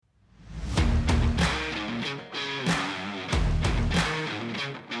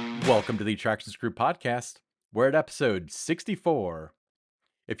Welcome to the Attractions Group podcast. We're at episode 64.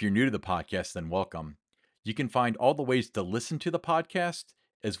 If you're new to the podcast, then welcome. You can find all the ways to listen to the podcast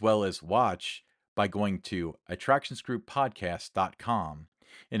as well as watch by going to attractionsgrouppodcast.com.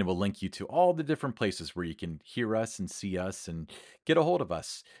 And it will link you to all the different places where you can hear us and see us and get a hold of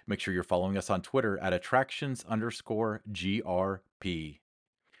us. Make sure you're following us on Twitter at attractions_GRP.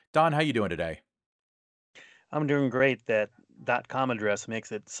 Don, how you doing today? I'm doing great. That .com address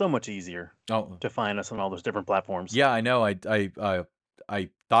makes it so much easier Oh, to find us on all those different platforms. yeah, I know. I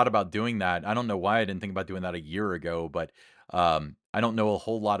thought about doing that. I don't know why I didn't think about doing that a year ago, but I don't know a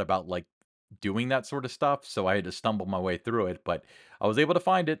whole lot about like doing that sort of stuff, so I had to stumble my way through it. But I was able to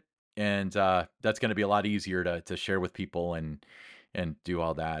find it, and that's going to be a lot easier to share with people and do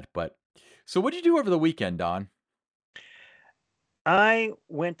all that. But so, what did you do over the weekend, Don? I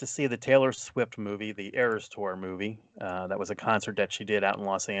went to see the Taylor Swift movie, the Eras Tour movie. That was a concert that she did out in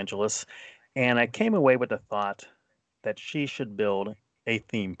Los Angeles. And I came away with the thought that she should build a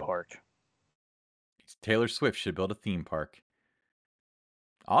theme park. Taylor Swift should build a theme park.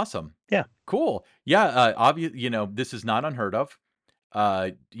 Awesome, Yeah. cool. Yeah, this is not unheard of.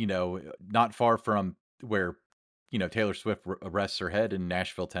 Not far from where, Taylor Swift rests her head in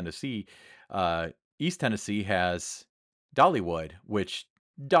Nashville, Tennessee. Uh, East Tennessee has Dollywood, which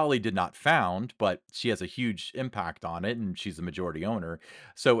Dolly did not found, but she has a huge impact on it, and she's the majority owner.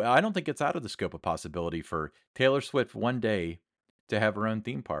 So I don't think it's out of the scope of possibility for Taylor Swift one day to have her own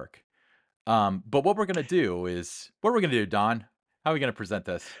theme park. But what we're gonna do, Don? How are we gonna present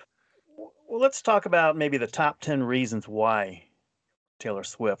this? Well, let's talk about maybe the top 10 reasons why Taylor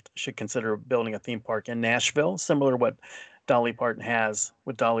Swift should consider building a theme park in Nashville, similar to what Dolly Parton has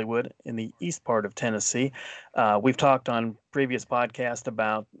with Dollywood in the east part of Tennessee. We've talked on previous podcasts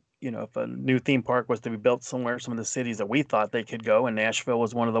about, if a new theme park was to be built somewhere, some of the cities that we thought they could go, and Nashville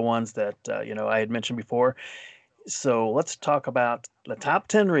was one of the ones that, I had mentioned before. So let's talk about the top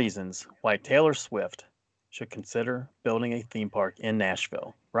 10 reasons why Taylor Swift should consider building a theme park in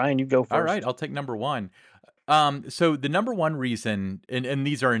Nashville. Ryan, you go All right, first. I'll take number one. So the number one reason, and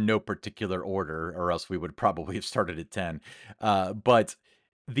these are in no particular order, or else we would probably have started at 10. But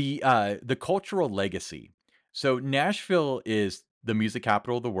the cultural legacy. So Nashville is the music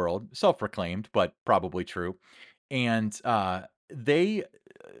capital of the world, self-proclaimed, but probably true. And they,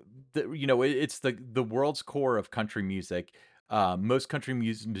 it's the world's core of country music. Most country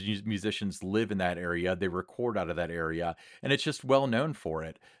musicians live in that area. They record out of that area, and it's just well known for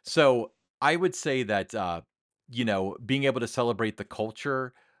it. So I would say that being able to celebrate the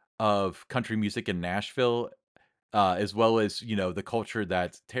culture of country music in Nashville, as well as the culture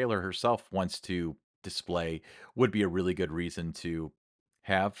that Taylor herself wants to display, would be a really good reason to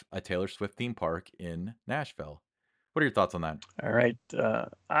have a Taylor Swift theme park in Nashville. What are your thoughts on that? All right.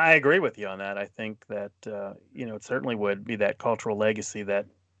 I agree with you on that. I think that, it certainly would be that cultural legacy that,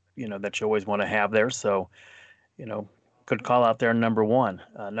 that you always want to have there. So, you know, could call out there number one.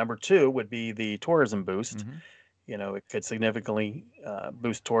 Number two would be the tourism boost. Hmm. It could significantly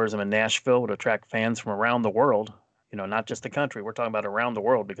boost tourism in Nashville, would attract fans from around the world, not just the country. We're talking about around the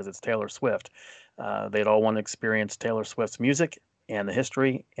world because it's Taylor Swift. They'd all want to experience Taylor Swift's music and the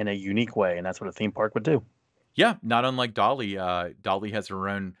history in a unique way. And that's what a theme park would do. Yeah, not unlike Dolly. Dolly has her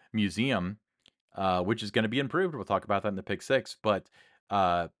own museum, which is going to be improved. We'll talk about that in the Pick Six. But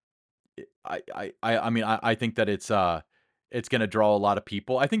uh, I think that it's going to draw a lot of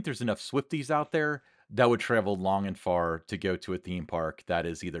people. I think there's enough Swifties out there that would travel long and far to go to a theme park that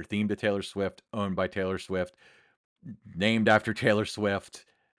is either themed to Taylor Swift, owned by Taylor Swift, named after Taylor Swift.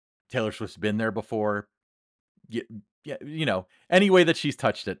 Taylor Swift's been there before. Yeah, yeah, any way that she's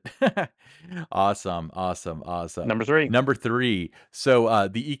touched it. Awesome, awesome, awesome. Number three. Number 3, so,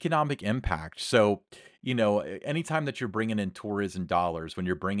 the economic impact. So, anytime that you're bringing in tourism dollars, when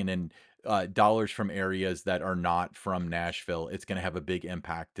you're bringing in, dollars from areas that are not from Nashville, it's gonna have a big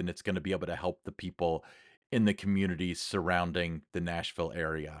impact, and it's gonna be able to help the people in the communities surrounding the Nashville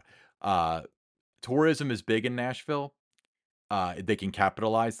area. Uh, Tourism is big in Nashville. They can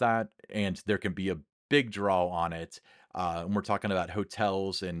capitalize that, and there can be a big draw on it. And we're talking about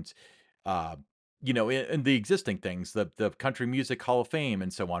hotels and, uh, and the existing things, the Country Music Hall of Fame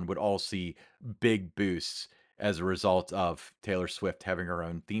and so on would all see big boosts as a result of Taylor Swift having her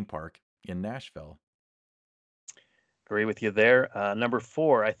own theme park in Nashville. Agree with you there. Number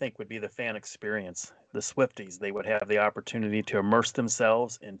four, I think, would be the fan experience. The Swifties, they would have the opportunity to immerse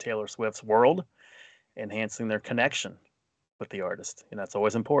themselves in Taylor Swift's world, enhancing their connection with the artist. And that's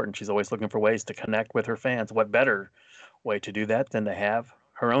always important. She's always looking for ways to connect with her fans. What better way to do that than to have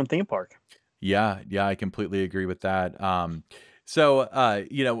her own theme park? Yeah, yeah, I completely agree with that. So,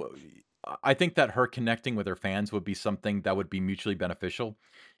 I think that her connecting with her fans would be something that would be mutually beneficial.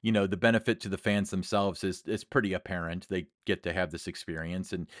 The benefit to the fans themselves is pretty apparent. They get to have this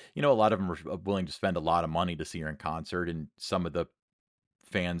experience, and a lot of them are willing to spend a lot of money to see her in concert, and some of the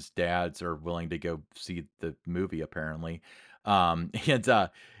fans' dads are willing to go see the movie apparently. And uh,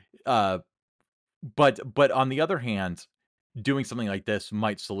 but on the other hand, doing something like this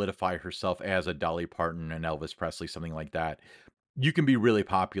might solidify herself as a Dolly Parton and Elvis Presley, something like that. You can be really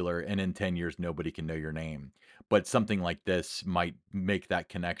popular, and in 10 years, nobody can know your name. But something like this might make that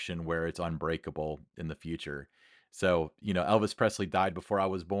connection where it's unbreakable in the future. So, Elvis Presley died before I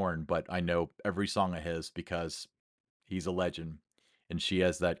was born, but I know every song of his because he's a legend, and she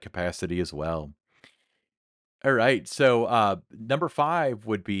has that capacity as well. All right. So, number 5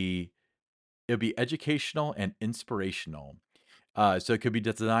 it'd be educational and inspirational. So it could be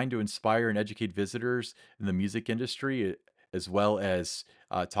designed to inspire and educate visitors in the music industry, as well as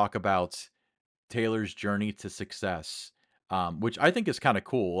talk about Taylor's journey to success, which I think is kind of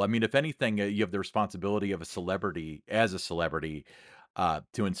cool. I mean, if anything, you have the responsibility of a celebrity, as a celebrity,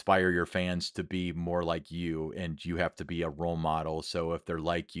 to inspire your fans to be more like you, and you have to be a role model. So if they're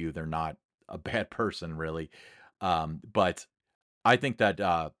like you, they're not a bad person, really. But I think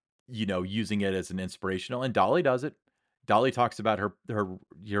that, using it as an inspirational, and Dolly does it. Dolly talks about her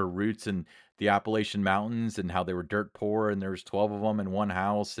roots in the Appalachian Mountains and how they were dirt poor and there's 12 of them in one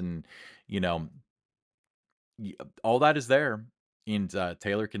house, and, you know, all that is there, and,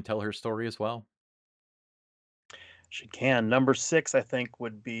 Taylor can tell her story as well. She can. Number 6, I think,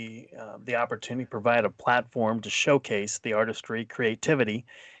 would be the opportunity to provide a platform to showcase the artistry, creativity,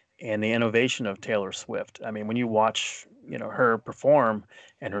 and the innovation of Taylor Swift. I mean, when you watch, her perform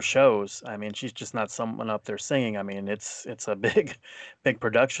and her shows, I mean, she's just not someone up there singing. I mean, it's a big, big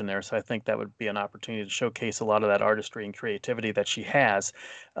production there. So I think that would be an opportunity to showcase a lot of that artistry and creativity that she has.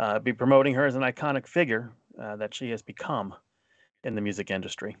 Be promoting her as an iconic figure that she has become in the music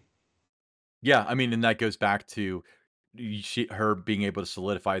industry. Yeah, I mean, and that goes back to her being able to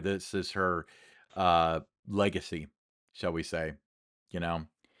solidify this as her, legacy, shall we say, you know?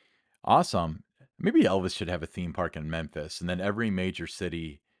 Awesome. Maybe Elvis should have a theme park in Memphis, and then every major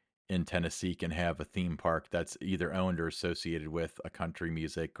city in Tennessee can have a theme park that's either owned or associated with a country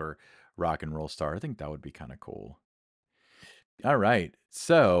music or rock and roll star. I think that would be kind of cool. All right.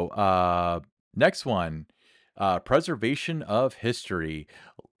 So, next one, preservation of history.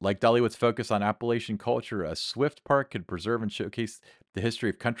 Like Dollywood's focus on Appalachian culture, a Swift Park could preserve and showcase the history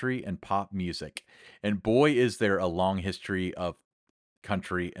of country and pop music. And boy, is there a long history of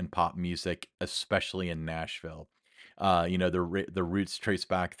country and pop music, especially in Nashville. The roots trace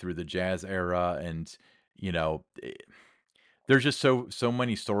back through the jazz era, and you know, eh, there's just so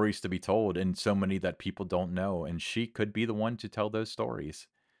many stories to be told, and so many that people don't know. And she could be the one to tell those stories.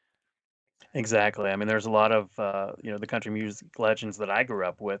 Exactly. I mean, there's a lot of the country music legends that I grew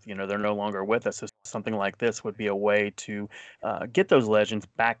up with. They're no longer with us. So something like this would be a way to get those legends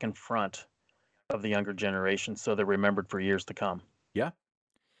back in front of the younger generation, so they're remembered for years to come. Yeah.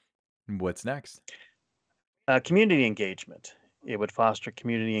 What's next? Community engagement. It would foster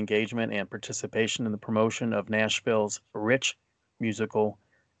community engagement and participation in the promotion of Nashville's rich musical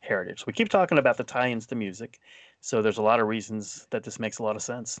heritage. We keep talking about the tie-ins to music, so there's a lot of reasons that this makes a lot of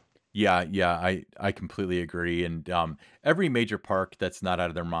sense. Yeah, yeah, I completely agree. And every major park that's not out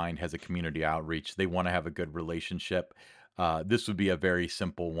of their mind has a community outreach. They want to have a good relationship. This would be a very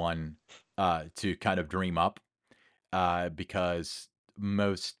simple one to kind of dream up because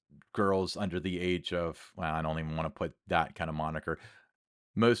most girls under the age of, well, I don't even want to put that kind of moniker.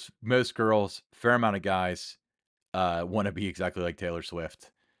 Most girls, fair amount of guys wanna be exactly like Taylor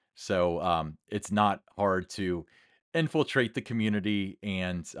Swift. So, it's not hard to infiltrate the community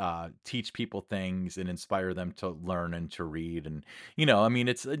and, teach people things and inspire them to learn and to read, and, I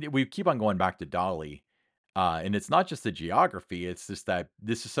mean, we keep on going back to Dolly, and it's not just the geography, it's just that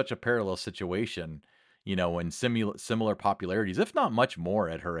this is such a parallel situation, and similar popularities, if not much more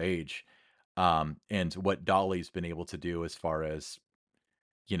at her age, and what Dolly's been able to do as far as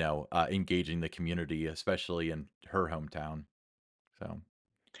engaging the community, especially in her hometown. So,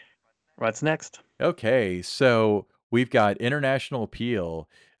 What's next? okay, so we've got international appeal.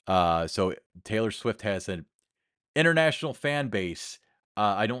 So Taylor Swift has an international fan base.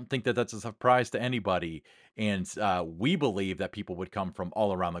 I don't think that that's a surprise to anybody, and we believe that people would come from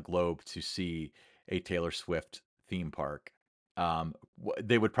all around the globe to see a Taylor Swift theme park.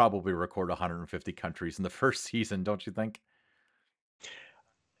 They would probably record 150 countries in the first season, don't you think?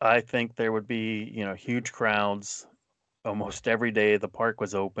 I think there would be, huge crowds almost every day the park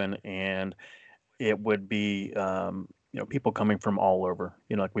was open, and it would be, people coming from all over,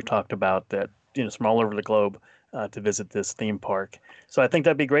 like we talked about that, it's from all over the globe to visit this theme park. So I think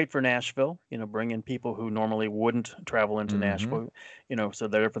that'd be great for Nashville, bring in people who normally wouldn't travel into Mhm. Nashville, so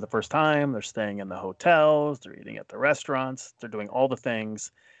they're there for the first time, they're staying in the hotels, they're eating at the restaurants, they're doing all the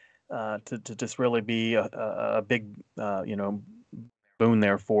things to just really be a big, boon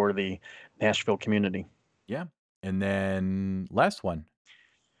there for the Nashville community. Yeah. And then last one.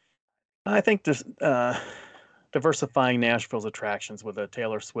 I think this diversifying Nashville's attractions with a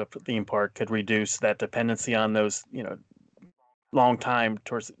Taylor Swift theme park could reduce that dependency on those, long time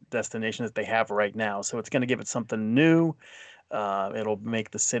tourist destinations that they have right now. So it's going to give it something new. It'll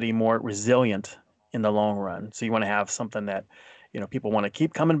make the city more resilient in the long run. So you want to have something that, people want to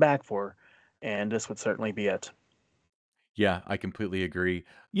keep coming back for, and this would certainly be it. Yeah, I completely agree.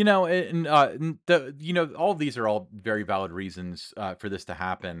 All of these are all very valid reasons for this to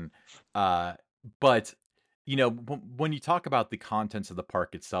happen. Uh, but when you talk about the contents of the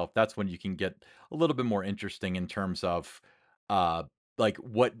park itself, that's when you can get a little bit more interesting in terms of uh, like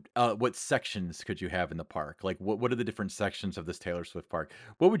what sections could you have in the park? Like what are the different sections of this Taylor Swift park?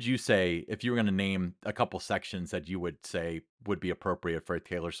 What would you say if you were going to name a couple sections that you would say would be appropriate for a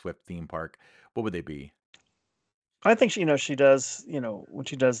Taylor Swift theme park? What would they be? I think she does, when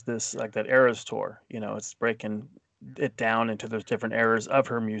she does this like that Eras tour, it's breaking it down into those different eras of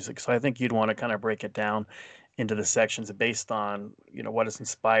her music. So I think you'd want to kind of break it down into the sections based on, what has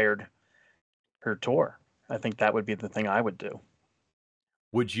inspired her tour. I think that would be the thing I would do.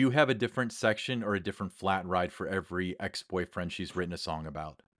 Would you have a different section or a different flat ride for every ex-boyfriend she's written a song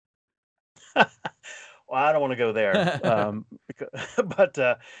about? Well, I don't want to go there, because, but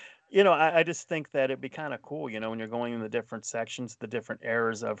I just think that it'd be kind of cool, when you're going in the different sections, the different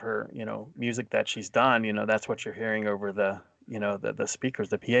eras of her, music that she's done. That's what you're hearing over the speakers.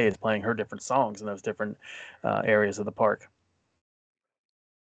 The PA is playing her different songs in those different areas of the park.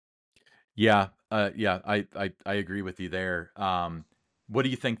 Yeah, yeah, I agree with you there. What do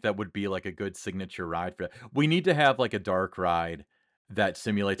you think that would be like a good signature ride for we need to have like a dark ride that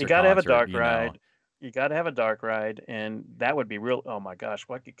simulates You a gotta have a concert, dark you know? ride. You gotta have a dark ride, and that would be real. Oh my gosh,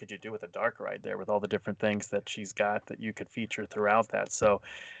 what could you do with a dark ride there with all the different things that she's got that you could feature throughout that? So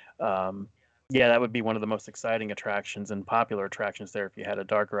Um, yeah, that would be one of the most exciting attractions and popular attractions there if you had a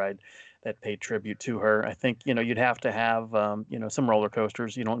dark ride that paid tribute to her. I think, you'd have to have, some roller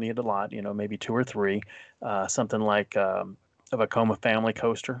coasters. You don't need a lot, maybe two or three. Something like a Vekoma family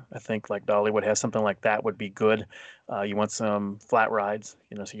coaster. I think like Dollywood has something like that would be good. You want some flat rides,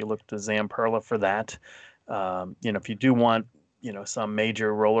 so you look to Zamperla for that. If you do want, some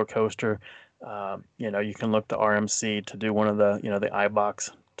major roller coaster, you can look to RMC to do one of the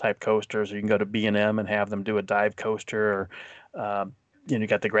iBox type coasters, or you can go to B&M and have them do a dive coaster, or you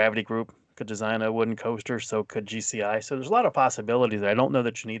got the Gravity Group could design a wooden coaster, so could GCI. So there's a lot of possibilities. I don't know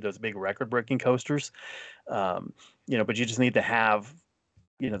that you need those big record-breaking coasters, um, but you just need to have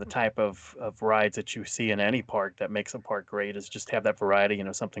the type of rides that you see in any park that makes a park great is just have that variety,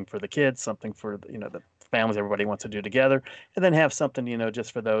 something for the kids, something for the families everybody wants to do together, and then have something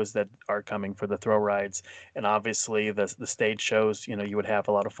just for those that are coming for the throw rides. And obviously the stage shows, you would have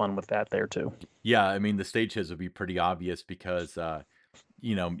a lot of fun with that there too. Yeah, I mean, the stage shows would be pretty obvious because,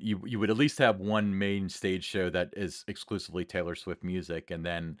 you would at least have one main stage show that is exclusively Taylor Swift music, and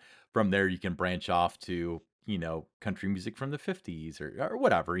then from there you can branch off to, country music from the '50s or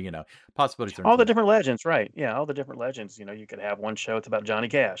whatever, possibilities are All the infinite. different legends, right? Yeah, all the different legends. You could have one show it's about Johnny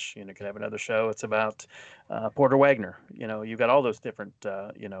Cash. You could have another show it's about Porter Wagner. You've got all those different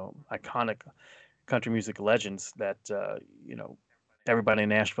iconic country music legends that everybody in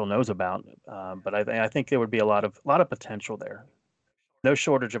Nashville knows about. But I think there would be a lot of potential there. No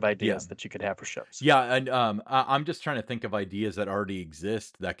shortage of Yeah. ideas that you could have for shows. Yeah, and, I'm just trying to think of ideas that already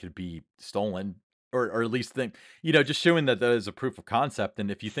exist that could be stolen or at least think just showing that that is a proof of concept,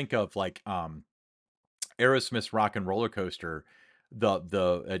 and if you think of, like, Aerosmith's Rock and Roller Coaster,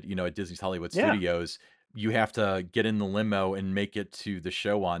 at Disney's Hollywood Yeah, Studios, you have to get in the limo and make it to the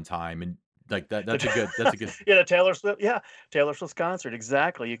show on time, and, like, that's a good yeah, the Taylor Swift, yeah, Taylor Swift's concert,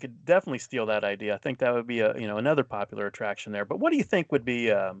 exactly. You could definitely steal that idea. I think that would be another popular attraction there. But what do you think would be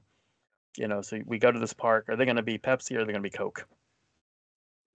so we go to this park. Are they going to be Pepsi or are they going to be Coke?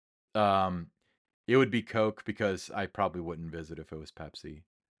 um, it would be Coke because I probably wouldn't visit if it was Pepsi.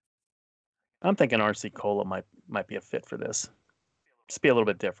 I'm thinking RC Cola might be a fit for this. Just be a little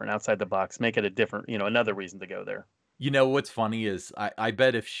bit different, outside the box. Make it a different, another reason to go there. You know what's funny is I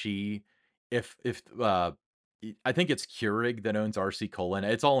bet if I think it's Keurig that owns RC Cola, and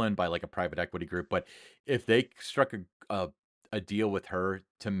it's all owned by like a private equity group. But if they struck a deal with her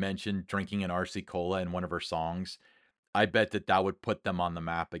to mention drinking an RC Cola in one of her songs, I bet that that would put them on the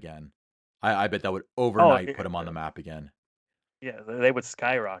map again. I bet that would Oh, overnight put them on the map again. yeah, they would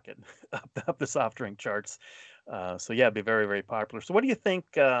skyrocket up the soft drink charts. So yeah, it'd be very, very popular. So what do you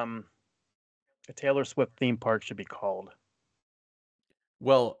think a Taylor Swift theme park should be called?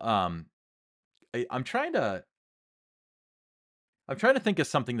 Well, I'm trying to think of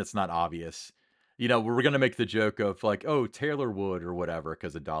something that's not obvious. You know, we're gonna make the joke of like, "Oh, Taylor Wood," or whatever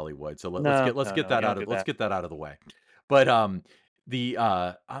because of Dollywood. So No, let's no, get no, you that don't out do of let's that. get that out of the way. But, I'm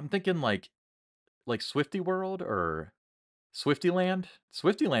thinking like Swifty World or Swiftyland?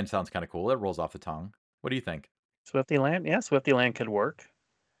 Swiftyland sounds kinda cool, that rolls off the tongue. What do you think? Swiftyland, yeah, Swiftyland could work.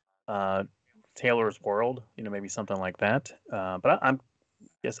 Uh, Taylor's World, maybe something like that. But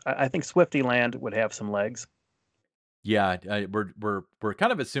I think Swiftyland would have some legs. Yeah, we're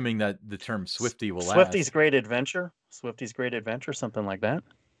kind of assuming that the term Swifty will Swifty's last. Great Adventure, Swifty's Great Adventure, something like that.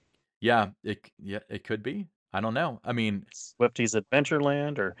 Yeah, it could be. I don't know. I mean, Swifty's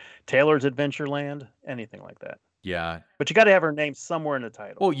Adventureland or Taylor's Adventureland, anything like that. yeah. But you got to have her name somewhere in the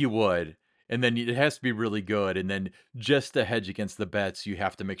title. Well, you would, and then it has to be really good, and then just to hedge against the bets, you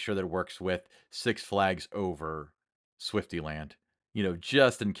have to make sure that it works with Six Flags over Swiftyland,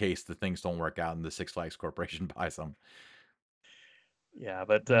 just in case the things don't work out and the Six Flags Corporation buys them. Yeah,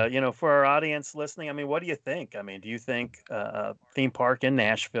 but Mm. for our audience listening, I mean, what do you think? I mean, do you think a theme park in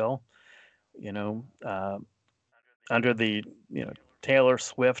Nashville, you know, uh, under the Taylor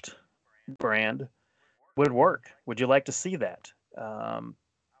Swift brand would work? Would you like to see that? How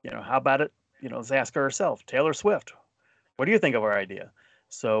about it? Let's ask her herself, Taylor Swift. What do you think of our idea?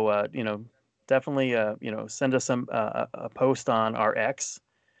 So, definitely, send us a post on our X.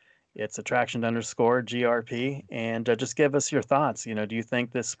 It's attraction underscore GRP, and just give us your thoughts. Do you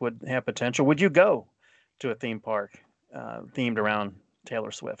think this would have potential? Would you go to a theme park themed around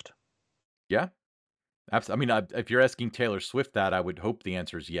Taylor Swift? Yeah, I mean, if you're asking Taylor Swift that, I would hope the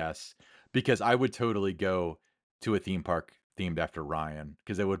answer is yes, because I would totally go to a theme park themed after Ryan,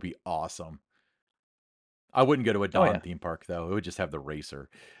 because it would be awesome. I wouldn't go to a Oh Dawn yeah. theme park though. It would just have the racer.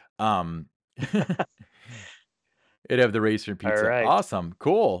 Um, it'd have the racer and All pizza. right. Awesome,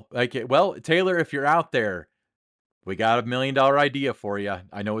 cool. Like, well, Taylor, if you're out there, we got $1 million idea for you.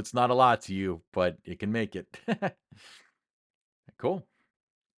 I know it's not a lot to you, but it can make it. Cool.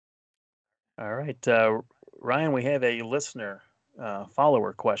 All right. Ryan, we have a listener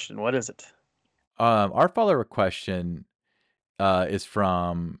follower question. What is it? Our follower question is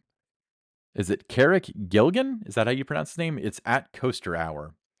from, is it Carrick Gilgan? Is that how you pronounce his name? It's at Coaster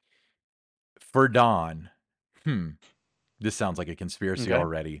Hour. For Dawn. Hmm. This sounds like a conspiracy Okay.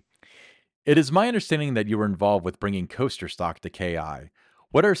 already. It is my understanding that you were involved with bringing coaster stock to KI.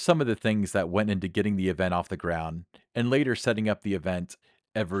 What are some of the things that went into getting the event off the ground and later setting up the event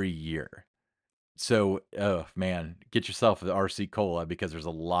every year? So, oh man, get yourself the RC Cola because there's a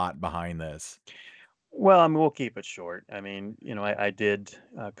lot behind this. Well, I mean, we'll keep it short. I mean, I did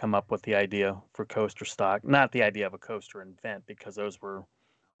come up with the idea for coaster stock, not the idea of a coaster event because those were,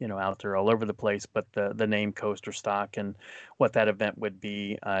 out there all over the place, but the name coaster stock and what that event would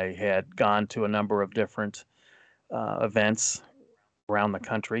be. I had gone to a number of different events around the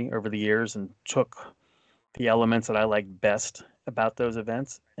country over the years and took the elements that I liked best about those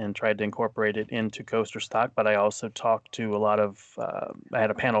events and tried to incorporate it into coaster stock. But I also talked to a lot of, I had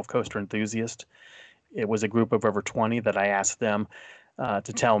a panel of coaster enthusiasts. It was a group of over 20 that I asked them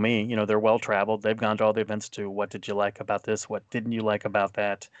to tell me, they're well traveled. They've gone to all the events too. What did you like about this? What didn't you like about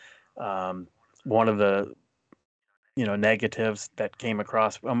that? One of the, negatives that came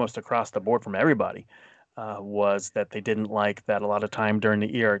across almost across the board from everybody was that they didn't like that a lot of time during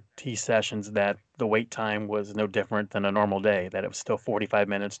the ERT sessions that the wait time was no different than a normal day, that it was still 45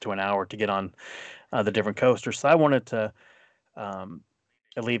 minutes to an hour to get on the different coasters. So I wanted to um,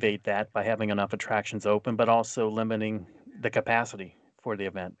 alleviate that by having enough attractions open, but also limiting the capacity for the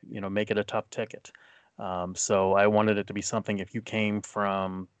event, make it a tough ticket. So I wanted it to be something if you came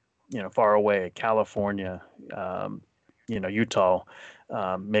from, far away, California, um, Utah,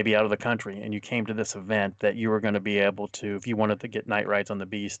 maybe out of the country, and you came to this event that you were going to be able to, if you wanted to get night rides on the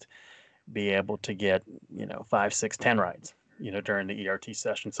Beast, be able to get, five, six, 10 rides, during the ERT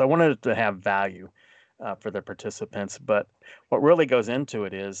session. So I wanted it to have value for the participants. But what really goes into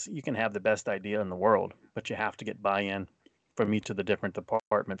it is you can have the best idea in the world, but you have to get buy-in from each of the different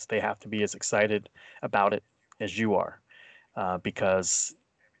departments. They have to be as excited about it as you are, because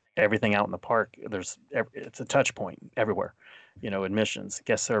everything out in the park, it's a touch point everywhere. Admissions,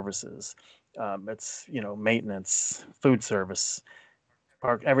 guest services, it's maintenance, food service,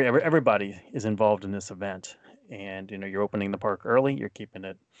 park. Everybody is involved in this event, and you're opening the park early. You're keeping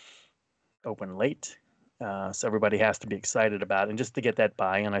it open late. So everybody has to be excited about it. And just to get that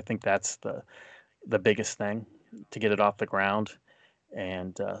buy-in, I think that's the biggest thing to get it off the ground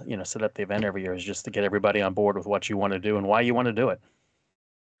and set up the event every year is just to get everybody on board with what you want to do and why you want to do it.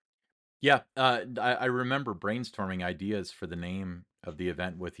 Yeah, I remember brainstorming ideas for the name of the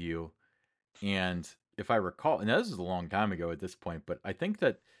event with you, and if I recall, and this is a long time ago at this point, but I think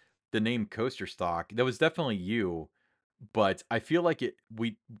that the name Coaster Stock, that was definitely you, but I feel like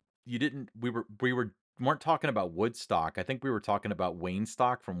you didn't we weren't talking about Woodstock. I think we were talking about Wayne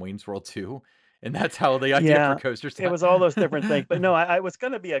Stock from Wayne's World 2, and that's how the idea for Yeah, Coaster it Stock. was all those different things, but no, I was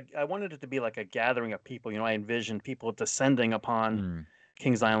gonna be I wanted it to be like a gathering of people, I envisioned people descending upon Mm,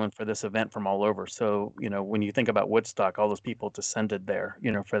 Kings Island for this event from all over, so, when you think about Woodstock, all those people descended there,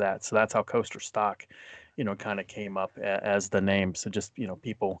 for that, so that's how Coaster Stock, kinda came up as the name, so just,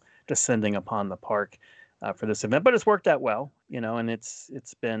 people descending upon the park, for this event, but it's worked out well, and it's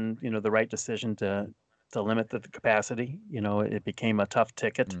been, the right decision to limit the capacity, it became a tough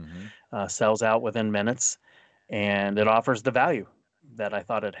ticket, mhm, sells out within minutes, and it offers the value that I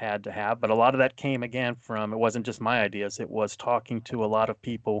thought it had to have. But a lot of that came again from it wasn't just my ideas, it was talking to a lot of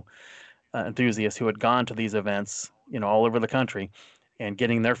people, enthusiasts who had gone to these events, all over the country and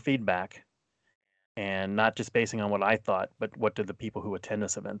getting their feedback and not just basing on what I thought, but what did the people who attend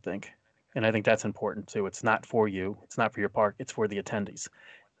this event think? And I think that's important too. It's not for you, it's not for your park, it's for the attendees.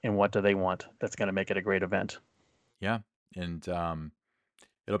 And what do they want that's going to make it a great event? yeah, and,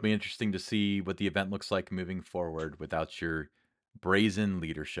 it'll be interesting to see what the event looks like moving forward without your brazen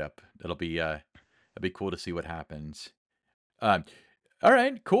leadership. It'll be cool to see what happens. Um, all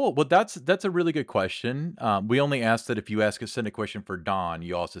right, cool. Well, that's a really good question. We only ask that if you send a question for Don,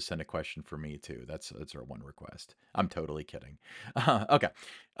 you also send a question for me too. That's our one request. I'm totally kidding. Okay.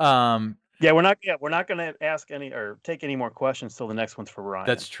 Um, Yeah, we're not gonna ask any or take any more questions till the next one's for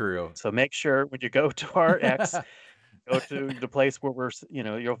that's Ryan. true. So make sure when you go to our X, go to the place where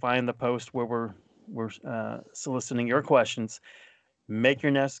you'll find the post where we're soliciting your questions. Make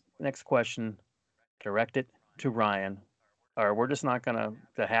your next question, direct it to Ryan, or we're just not gonna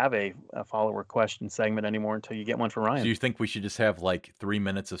to have a follower question segment anymore until you get one for So Ryan. you think we should just have like 3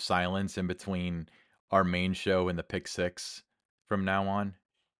 minutes of silence in between our main show and the pick six from now on?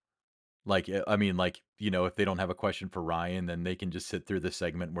 Like, I mean, like, if they don't have a question for Ryan, then they can just sit through the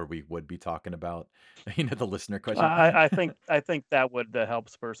segment where we would be talking about, the listener question. I think that would help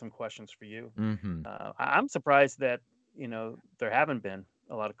spur some questions for you. Mhm, I'm surprised that there haven't been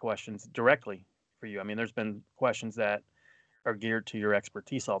a lot of questions directly for you. I mean, there's been questions that are geared to your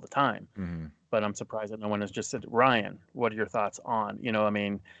expertise all the time, mhm. but I'm surprised that no one has just said, Ryan, what are your thoughts on? I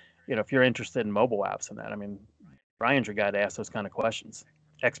mean, if you're interested in mobile apps and that, I mean, Ryan's your guy to ask those kind of questions.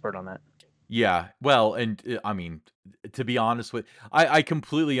 Expert on that. Yeah, well, and, I mean, to be honest with I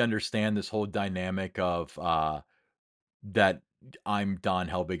completely understand this whole dynamic of, that I'm Don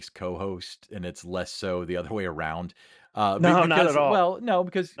Helbig's co-host, and it's less so the other way around, No, not at because all. well, no,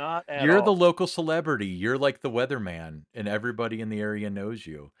 because Not at you're the all. local celebrity, you're like the weatherman, and everybody in the area knows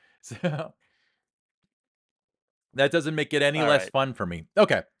you. So, that doesn't make it any All less right. fun for me.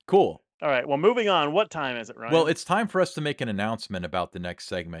 Okay, cool. All right. Well, moving on. What time is it, Well, Ryan? it's time for us to make an announcement about the next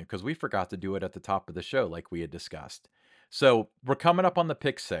segment because we forgot to do it at the top of the show like we had discussed. So, we're coming up on the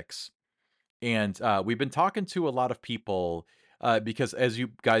pick 6, and, we've been talking to a lot of people, because as you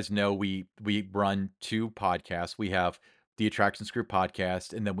guys know, we run 2 podcasts. We have the Attractions Group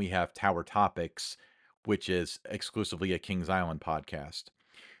podcast, and then we have Tower Topics, which is exclusively a Kings Island podcast.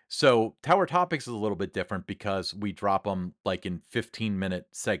 So, Tower Topics is a little bit different because we drop them like, in 15-minute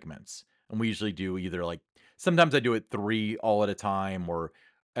segments, and we usually do either, like sometimes I do it 3 all at a time or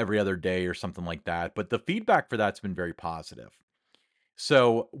every other day or something like that, but the feedback for that's been very positive.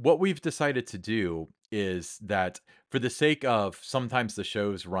 So, what we've decided to do is that for the sake of sometimes the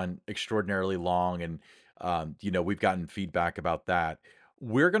shows run extraordinarily long and, we've gotten feedback about that,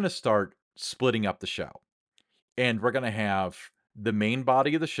 we're gonna start splitting up the show. And we're gonna have the main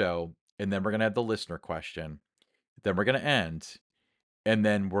body of the show, and then we're gonna have the listener question, then we're gonna end, and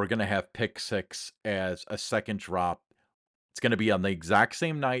then we're gonna have pick 6 as a second drop. It's gonna be on the exact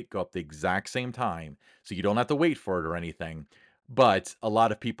same night, go up the exact same time, so you don't have to wait for it or anything. But a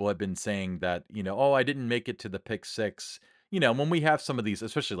lot of people have been saying that, "Oh, I didn't make it to the pick 6." When we have some of these,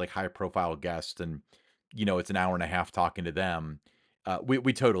 especially like high profile guests and, it's an hour and a half talking to them,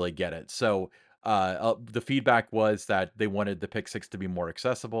 we totally get it. So, the feedback was that they wanted the pick 6 to be more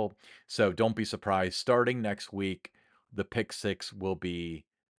accessible. So don't be surprised. Starting next week, the pick 6 will be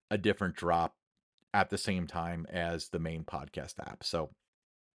a different drop at the same time as the main podcast app. So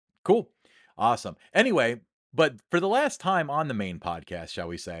cool. Awesome. Anyway, but for the last time on the main podcast, shall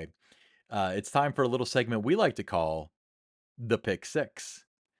we say, It's time for a little segment we like to call the Pick Six.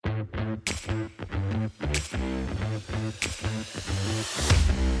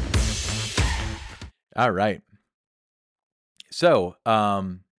 All right. So,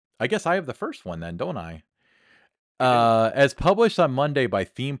 I guess I have the first one then, don't I? You do. As published on Monday by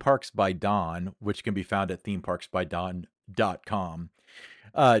Theme Parks by Dawn, which can be found at themeparksbydawn.com.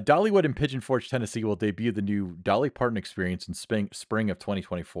 Dollywood in Pigeon Forge, Tennessee will debut the new Dolly Parton experience in spring of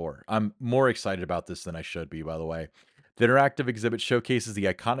 2024. I'm more excited about this than I should be, by the way. The interactive exhibit showcases the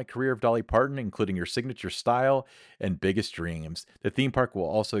iconic career of Dolly Parton, including her signature style and biggest dreams. The theme park will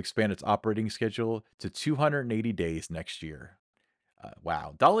also expand its operating schedule to 280 days next year.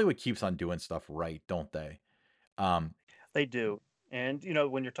 Wow. Dollywood keeps on doing stuff right, don't they? Um, They do. And,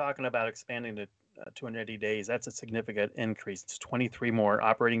 when you're talking about expanding to 280 days, that's a significant increase. It's 23 more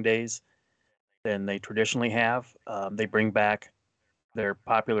operating days than they traditionally have. They bring back their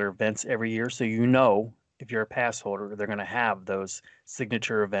popular events every year. So, if you're a pass holder, they're going to have those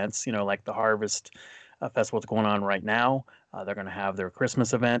signature events, like the Harvest Festival that's going on right now. They're going to have their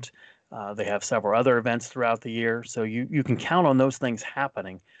Christmas event. They have several other events throughout the year. So, you can count on those things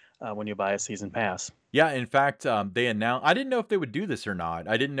happening when you buy a season pass. Yeah, in fact, they announced. I didn't know if they would do this or not.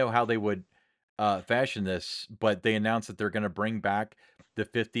 I didn't know how they would fashion this, but they announced that they're gonna bring back the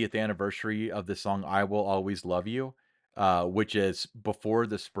 50th anniversary of the song "I Will Always Love You," which is before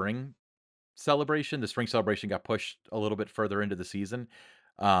the spring celebration. The spring celebration got pushed a little bit further into the season.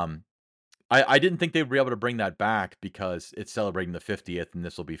 Um, I didn't think they would be able to bring that back because it's celebrating the 50th and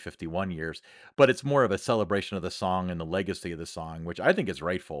this will be 51 years, but it's more of a celebration of the song and the legacy of the song, which I think is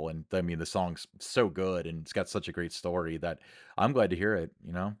rightful, and, I mean, the song's so good, and it's got such a great story that I'm glad to hear it,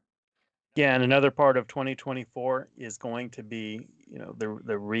 you know? Yeah, and another part of 2024 is going to be,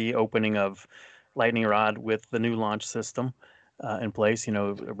 the reopening of Lightning Rod with the new launch system in place.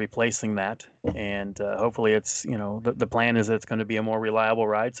 Replacing that, and hopefully, the plan is that it's going to be a more reliable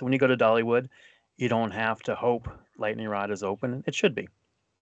ride. So when you go to Dollywood, you don't have to hope Lightning Rod is open. It should be.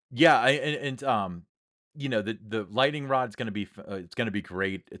 Yeah, the lightning rod's gonna be it's gonna be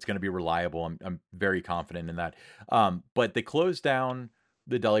great, it's gonna be reliable, I'm very confident in that, but they closed down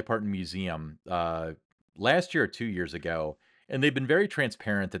the Dolly Parton Museum, last year or 2 years ago, and they've been very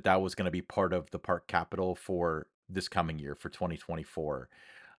transparent that that was gonna be part of the park capital for this coming year, for 2024.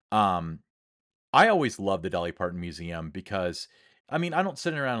 Um, I always love the Dolly Parton Museum because, I mean, I don't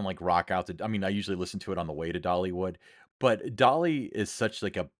sit around and like rock out I mean, I usually listen to it on the way to Dollywood, but Dolly is such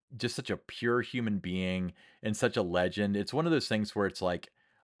like a just such a pure human being and such a legend. It's one of those things where it's like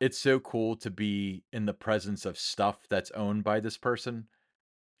it's so cool to be in the presence of stuff that's owned by this person,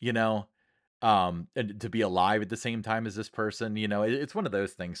 you know? And to be alive at the same time as this person, it's one of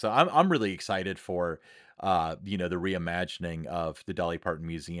those things. So I'm really excited for the reimagining of the Dolly Parton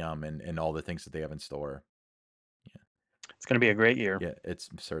Museum and all the things that they have in store. Yeah. It's going to be a great year. Yeah, it's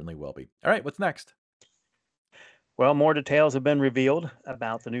certainly will be. All right, what's next? Well, more details have been revealed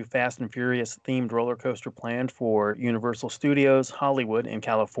about the new Fast and Furious themed roller coaster planned for Universal Studios Hollywood in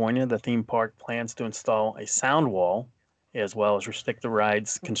California. The theme park plans to install a sound wall as well as restrict the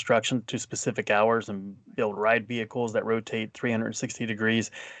ride's construction to specific hours and build ride vehicles that rotate 360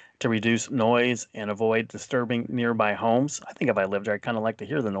 degrees to reduce noise and avoid disturbing nearby homes. I think if I lived there, I'd kind of like to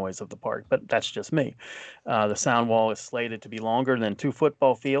hear the noise of the park, but that's just me. The sound wall is slated to be longer than two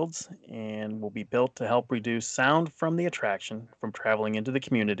football fields and will be built to help reduce sound from the attraction from traveling into the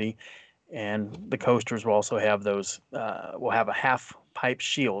community. And the coasters will also have will have a half pipe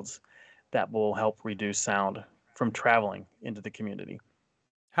shields that will help reduce sound from traveling into the community.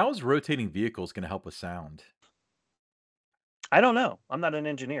 How is rotating vehicles going to help with sound? I don't know. I'm not an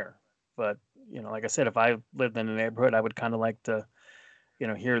engineer, but like I said, if I lived in a neighborhood, I would kind of like to,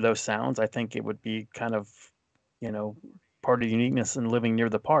 hear those sounds. I think it would be kind of, you know, part of the uniqueness in living near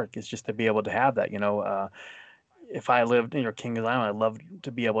the park is just to be able to have that. If I lived near Kings Island, I'd love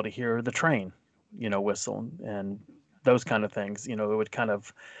to be able to hear the train, whistle and those kind of things. It would kind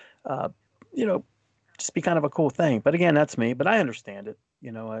of, uh, you know, just be kind of a cool thing. But again, that's me. But I understand it.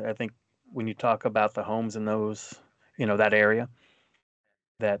 I think when you talk about the homes in those, that area,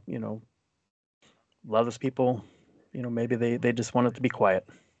 that a lot of those people, maybe they just want it to be quiet.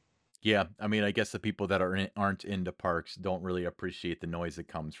 Yeah, I mean, I guess the people that aren't into parks don't really appreciate the noise that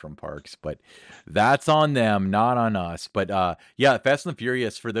comes from parks, but that's on them, not on us. But yeah, Fast and the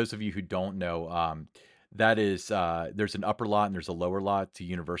Furious. For those of you who don't know, that is there's an upper lot and there's a lower lot to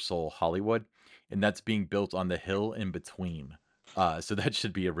Universal Hollywood, and that's being built on the hill in between. So that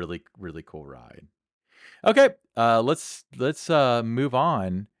should be a really really cool ride. Okay, let's move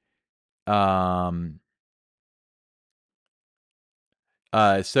on. Um,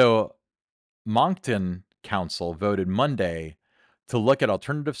 so Moncton Council voted Monday to look at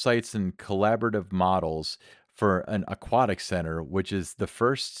alternative sites and collaborative models for an aquatic center, which is the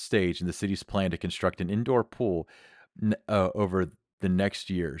first stage in the city's plan to construct an indoor pool over the next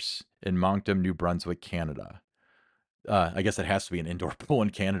years in Moncton, New Brunswick, Canada. I guess it has to be an indoor pool in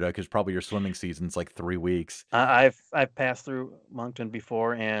Canada because probably your swimming season's like 3 weeks. I've passed through Moncton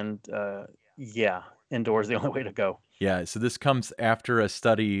before, and yeah, indoors the only way to go. Yeah, so this comes after a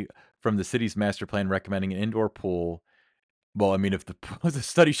study from the city's master plan recommending an indoor pool. Well, I mean, if the the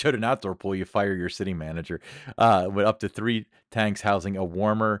study showed an outdoor pool, you fire your city manager, with up to 3 tanks housing a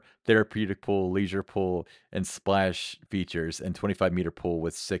warmer, therapeutic pool, leisure pool, and splash features, and 25-meter pool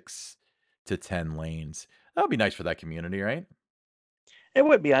with 6 to 10 lanes. That would be nice for that community, right? It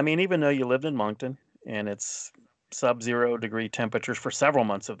would be. I mean, even though you lived in Moncton and it's sub-zero degree temperatures for several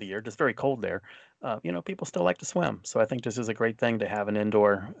months of the year, just very cold there. People still like to swim, so I think this is a great thing to have an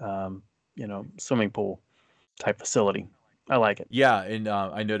indoor, swimming pool type facility. I like it. Yeah, and,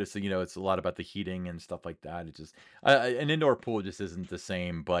 I noticed that, it's a lot about the heating and stuff like that. It just an indoor pool just isn't the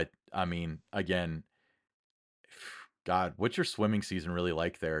same, but, I mean, again, God, what's your swimming season really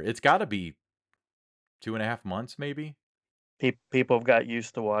like there? It's gotta be 2.5 months, maybe? People have got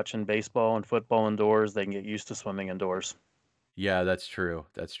used to watching baseball and football indoors. They can get used to swimming indoors. Yeah, that's true,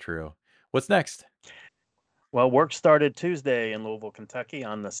 that's true. What's next? Well, work started Tuesday in Louisville, Kentucky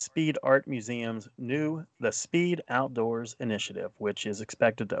on the Speed Art Museum's new The Speed Outdoors Initiative, which is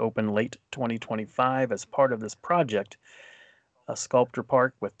expected to open late 2025 as part of this project. A sculpture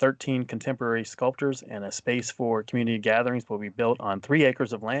park with 13 contemporary sculptures and a space for community gatherings will be built on 3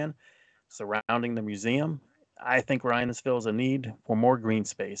 acres of land surrounding the museum. I think Ryan, this fills a need for more green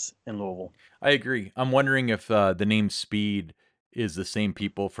space in Louisville. I agree. I'm wondering if, the name Speed is the same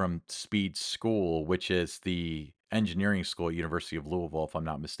people from Speed School, which is the engineering school at University of Louisville, if I'm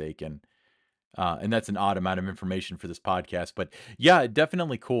not mistaken. And that's an odd amount of information for this podcast, but yeah,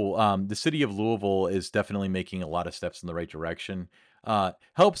 definitely cool. The city of Louisville is definitely making a lot of steps in the right direction.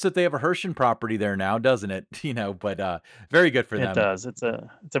 Helps that they have a Herschend property there now, doesn't it? But very good for It them. does. It's a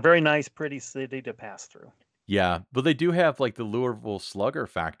very nice, pretty city to pass through. Yeah, but they do have like the Louisville Slugger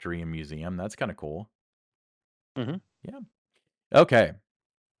Factory and Museum. That's kind of cool. Hmm. Yeah. Okay.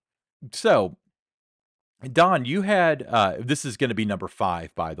 So Don, you had this is going to be number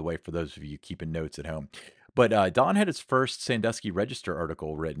 5, by the way, for those of you keeping notes at home. But Don had his first Sandusky Register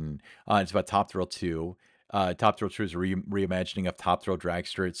article written. It's about Top Thrill 2. Top Thrill 2 is a reimagining of Top Thrill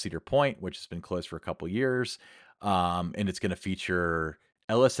Dragster at Cedar Point, which has been closed for a couple years. And it's going to feature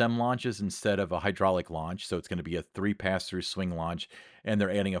LSM launches instead of a hydraulic launch. So it's going to be a 3 pass through swing launch, and they're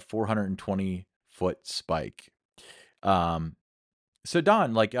adding a 420-foot spike. Um, so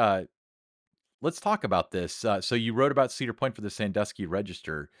Don, let's talk about this. So you wrote about Cedar Point for the Sandusky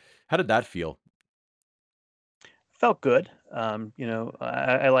Register. How did that feel? Felt good.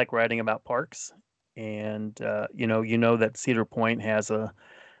 I like writing about parks, and you know that Cedar Point has a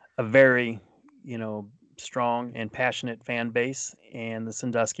very, you know, strong and passionate fan base, and the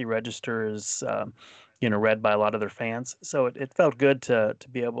Sandusky Register is, read by a lot of their fans. So it felt good to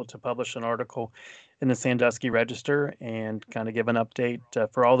be able to publish an article in the Sandusky Register and kind of give an update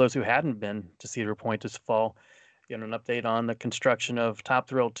for all those who hadn't been to Cedar Point this fall. An update on the construction of Top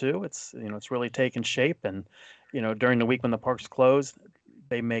Thrill 2. It's really taken shape, and during the week when the park's closed,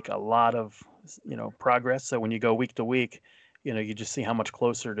 they make a lot of progress. So when you go week to week, you just see how much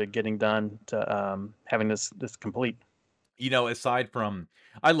closer to getting done to having this complete. Aside from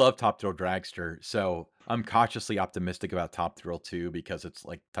I love Top Thrill Dragster, so I'm cautiously optimistic about Top Thrill 2 because it's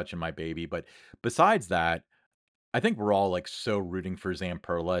like touching my baby. But besides that, I think we're all like so rooting for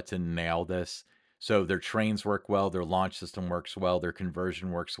Zamperla to nail this. So their trains work well, their launch system works well, their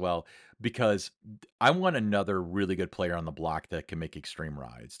conversion works well, because I want another really good player on the block that can make extreme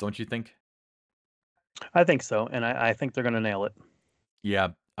rides. Don't you think? I think so, and I think they're going to nail it. Yeah,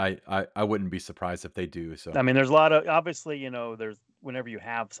 I wouldn't be surprised if they do. So I mean, there's a lot of obviously, there's whenever you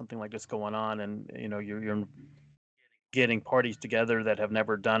have something like this going on, and you're getting parties together that have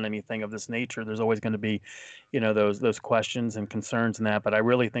never done anything of this nature. There's always going to be, those questions and concerns and that. But I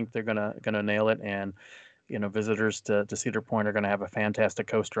really think they're gonna nail it, and visitors to Cedar Point are going to have a fantastic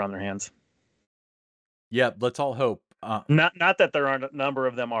coaster on their hands. yeah, let's all hope. Not that there aren't a number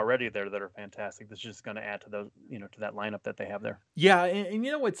of them already there that are fantastic. This is just going to add to those, to that lineup that they have there. Yeah, and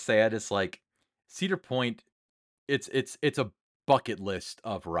you know what's sad is like Cedar Point. It's a bucket list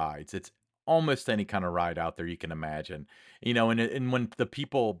of rides. It's almost any kind of ride out there you can imagine. And when the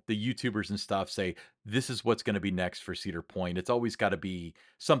people, the YouTubers and stuff say this is what's going to be next for Cedar Point, it's always got to be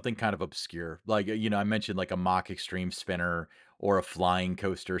something kind of obscure. Like I mentioned like a mock extreme spinner or a flying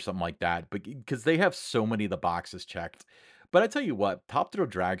coaster or something like that, but because they have so many of the boxes checked. But I tell you what, Top Thrill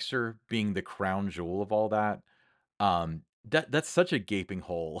Dragster being the crown jewel of all that, that's such a gaping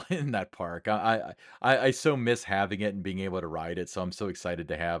hole in that park. I so miss having it and being able to ride it, so I'm so excited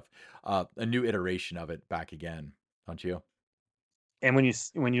to have, a new iteration of it back again, don't you? And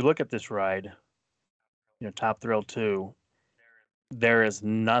when you look at this ride, Top Thrill 2, there is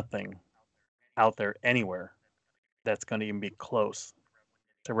nothing out there anywhere that's gonna even be close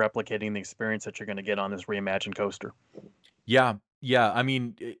to replicating the experience that you're gonna get on this reimagined coaster. Yeah, yeah, I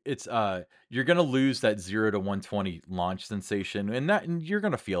mean, you're gonna lose that 0 to 120 launch sensation, and you're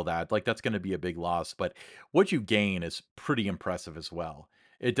gonna feel that, like, that's gonna be a big loss, but what you gain is pretty impressive as well.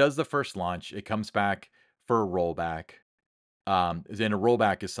 It does the first launch, it comes back for a rollback, then a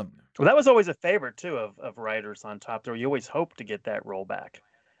rollback is some. Well, that was always a favorite too of riders on Top Thrill. You always hope to get that rollback.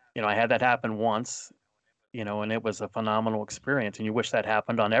 I had that happen once, and it was a phenomenal experience, and you wish that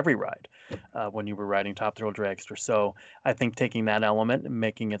happened on every ride, when you were riding Top Thrill Dragster. So, I think taking that element and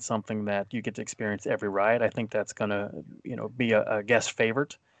making it something that you get to experience every ride, I think that's gonna, be a guest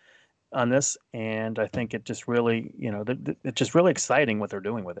favorite on this, and I think it just really, it's just really exciting what they're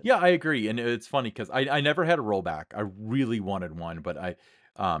doing with it. Yeah, I agree, and it's funny because I never had a rollback. I really wanted one, but I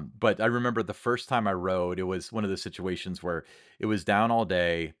remember the first time I rode, it was one of those situations where it was down all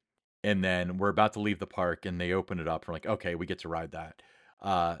day, and then we're about to leave the park, and they open it up. We're like, "Okay, we get to ride that."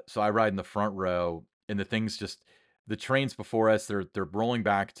 So I ride in the front row, and the trains before us, they're rolling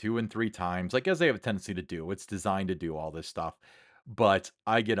back 2 and 3 times, like, as they have a tendency to do. It's designed to do all this stuff, but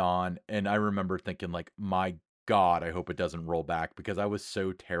I get on, and I remember thinking, like, "My God, I hope it doesn't roll back," because I was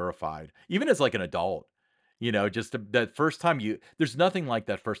so terrified, even as, like, an adult, just that first time there's nothing like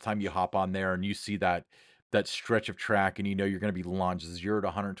that first time you hop on there and you see that stretch of track and you're gonna be launched 0 to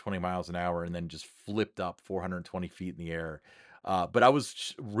 120 miles an hour and then just flipped up 420 feet in the air. But I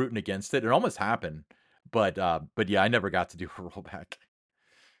was rooting against it. It almost happened, but yeah, I never got to do a rollback,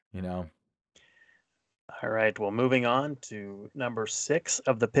 you know? All right, well, moving on to number 6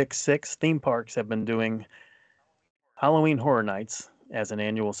 of the Pick 6, theme parks have been doing Halloween Horror Nights as an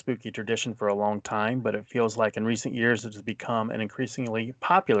annual spooky tradition for a long time, but it feels like in recent years it has become an increasingly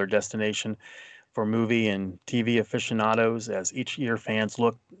popular destination for movie and TV aficionados as each year fans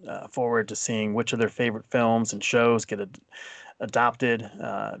look forward to seeing which of their favorite films and shows get adopted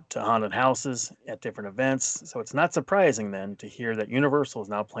to haunted houses at different events. So it's not surprising then to hear that Universal is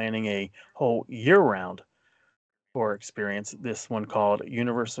now planning a whole year round horror experience. This one called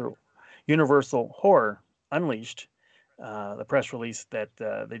Universal Horror Unleashed. The press release that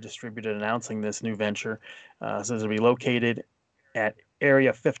they distributed announcing this new venture says it'll be located at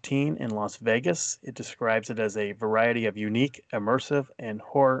Area 15 in Las Vegas. It describes it as a variety of unique, immersive, and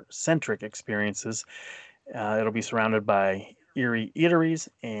horror centric experiences. It'll be surrounded by eerie eateries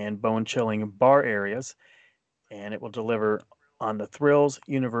and bone chilling bar areas, and it will deliver on the thrills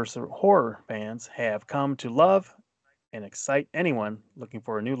Universal horror fans have come to love and excite anyone looking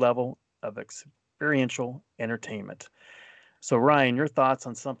for a new level of experiential entertainment. So, Ryan, your thoughts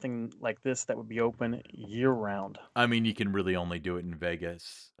on something like this that would be open year round? I mean, you can really only do it in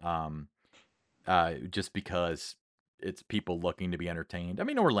Vegas. Just because it's people looking to be entertained. I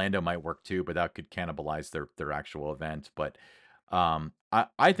mean, Orlando might work too, but that could cannibalize their actual event. But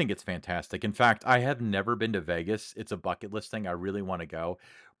I think it's fantastic. In fact, I have never been to Vegas. It's a bucket list thing. I really want to go,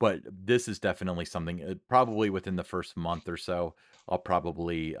 but this is definitely something. Probably within the first month or so, I'll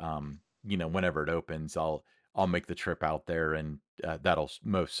probably whenever it opens, I'll make the trip out there, and that'll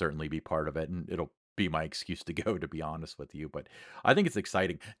most certainly be part of it, and it'll be my excuse to go. To be honest with you, but I think it's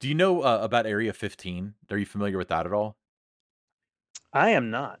exciting. Do you know, about Area 15? Are you familiar with that at all? I am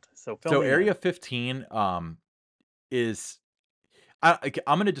not. So, fill So me Area in. 15, is I'm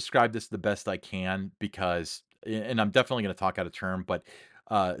gonna describe this the best I can because and I'm definitely gonna talk out of term, but,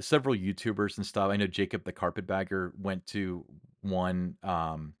 several YouTubers and stuff I know Jacob the Carpetbagger went to one,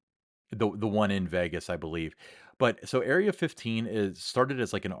 the one in Vegas, I believe. But so Area 15 is started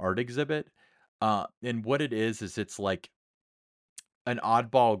as, like, an art exhibit, and what it is it's like an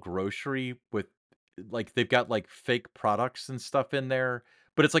oddball grocery with they've got, like, fake products and stuff in there,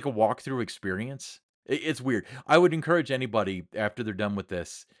 but it's like a walkthrough experience. It's weird. I would encourage anybody after they're done with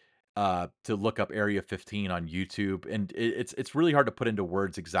this, to look up Area 15 on YouTube, and it's really hard to put into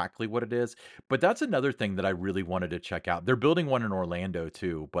words exactly what it is, but that's another thing that I really wanted to check out. They're building one in Orlando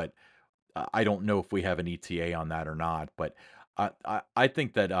too, but I don't know if we have an ETA on that or not, but I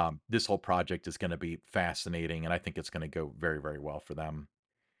think that, this whole project is gonna be fascinating, and I think it's gonna go very, very well for them.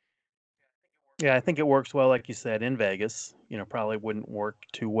 Yeah, I think it works well, like you said, in Vegas. Probably wouldn't work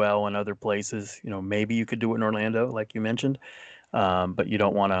too well in other places. Maybe you could do it in Orlando, like you mentioned, but you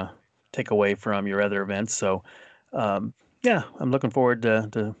don't want to take away from your other events. So, um, yeah, I'm looking forward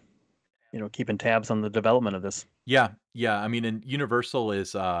to keeping tabs on the development of this. Yeah, yeah, I mean, and Universal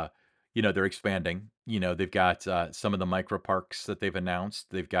is, they're expanding, they've got, some of the micro parks that they've announced,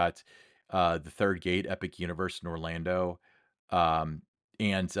 they've got, the 3rd Gate Epic Universe in Orlando, um,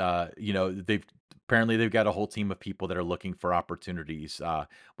 and, they've got a whole team of people that are looking for opportunities,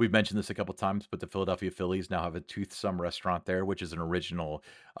 we've mentioned this a couple times, but the Philadelphia Phillies now have a Toothsome restaurant there, which is an original,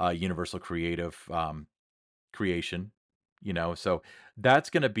 Universal creative, creation, so that's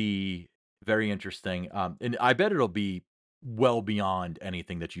gonna be very interesting, and I bet it'll be well beyond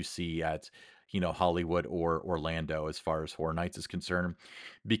anything that you see at, Hollywood or Orlando as far as Horror Nights is concerned,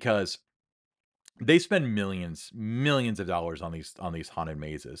 because they spend millions of dollars on these haunted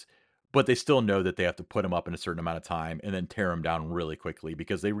mazes, but they still know that they have to put them up in a certain amount of time and then tear them down really quickly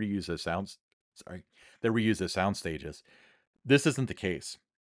because they reuse the sounds sorry, they reuse the sound stages. This isn't the case.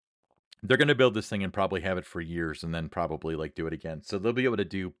 They're gonna build this thing and probably have it for years and then probably, like, do it again. So they'll be able to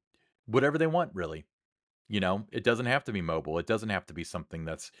do whatever they want, really, It doesn't have to be mobile. It doesn't have to be something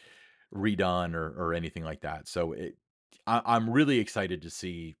that's redone or anything like that. So I'm really excited to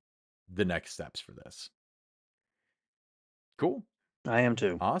see the next steps for this. Cool. I am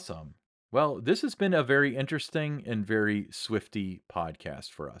too. Awesome. Well, this has been a very interesting and very swifty podcast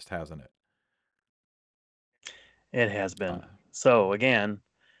for us, hasn't it? It has been. Uh, So, again,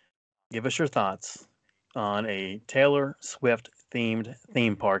 give us your thoughts on a Taylor Swift themed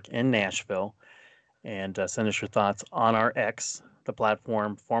theme park in Nashville and send us your thoughts on our X, the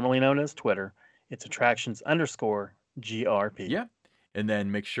platform formerly known as Twitter. It's attractions underscore GRP. Yeah, and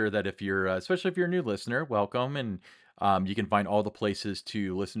then make sure that if you're, especially if you're a new listener, welcome, and you can find all the places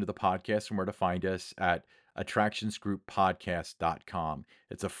to listen to the podcast and where to find us at attractionsgrouppodcast.com.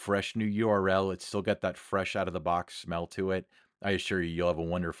 It's a fresh new URL. It's still got that fresh out of the box smell to it. I assure you, you'll have a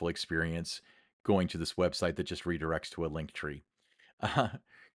wonderful experience going to this website that just redirects to a link tree.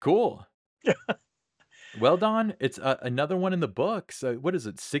 Cool. Well, Don, it's another one in the books. What is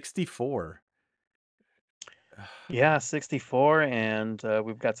it? 64. Yeah, 64, and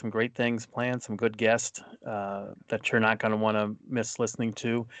we've got some great things planned, some good guests that you're not going to want to miss listening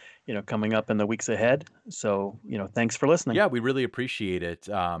to, coming up in the weeks ahead. So, thanks for listening. Yeah, we really appreciate it.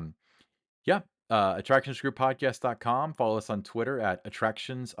 Yeah, attractionsgrouppodcast.com. Follow us on Twitter at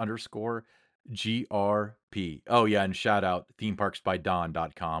attractions underscore GRP. Oh, yeah, and shout out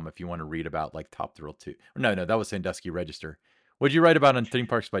themeparksbydon.com if you want to read about like Top Thrill 2. No, no, that was Sandusky Register. What'd you write about on Theme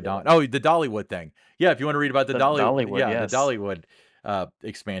Parks by Yeah. Don? Oh, the Dollywood thing. Yeah, if you want to read about the The Dollywood, the yes. Dollywood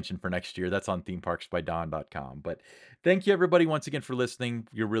expansion for next year, that's on themeparksbydon.com. But thank you everybody once again for listening.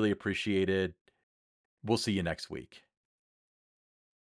 You're really appreciated. We'll see you next week.